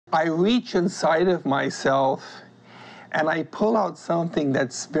I reach inside of myself and I pull out something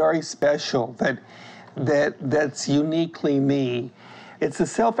that's very special, that's uniquely me. It's a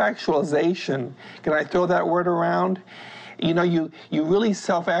self-actualization. Can I throw that word around? You know, you really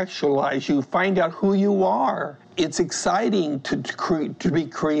self-actualize. You find out who you are. It's exciting to be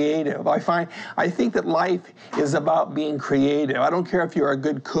creative. I think that life is about being creative. I don't care if you're a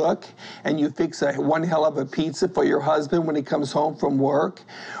good cook and you fix one hell of a pizza for your husband when he comes home from work,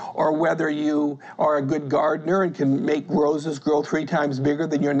 or whether you are a good gardener and can make roses grow 3 times bigger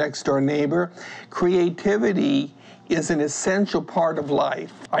than your next door neighbor. Creativity is an essential part of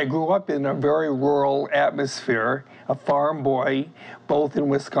life. I grew up in a very rural atmosphere, a farm boy, both in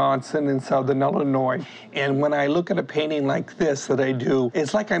Wisconsin and southern Illinois. And when I look at a painting like this that I do,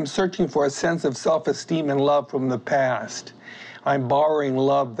 it's like I'm searching for a sense of self-esteem and love from the past. I'm borrowing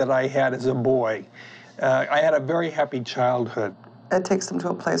love that I had as a boy. I had a very happy childhood. It takes them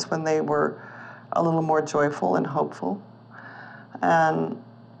to a place when they were a little more joyful and hopeful. And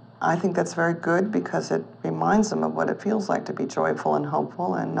I think that's very good because it reminds them of what it feels like to be joyful and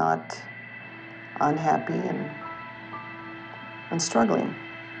hopeful and not unhappy and struggling.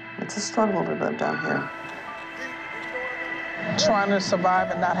 It's a struggle to live down here. Trying to survive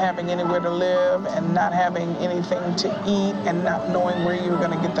and not having anywhere to live and not having anything to eat and not knowing where you're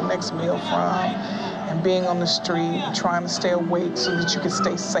going to get the next meal from, and being on the street, trying to stay awake so that you can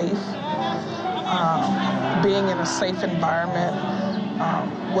stay safe. Being in a safe environment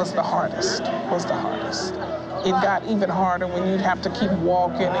was the hardest. It got even harder when you'd have to keep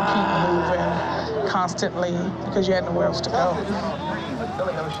walking and keep moving constantly because you had nowhere else to go.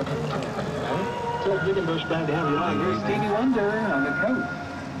 Stevie Wonder on the coast.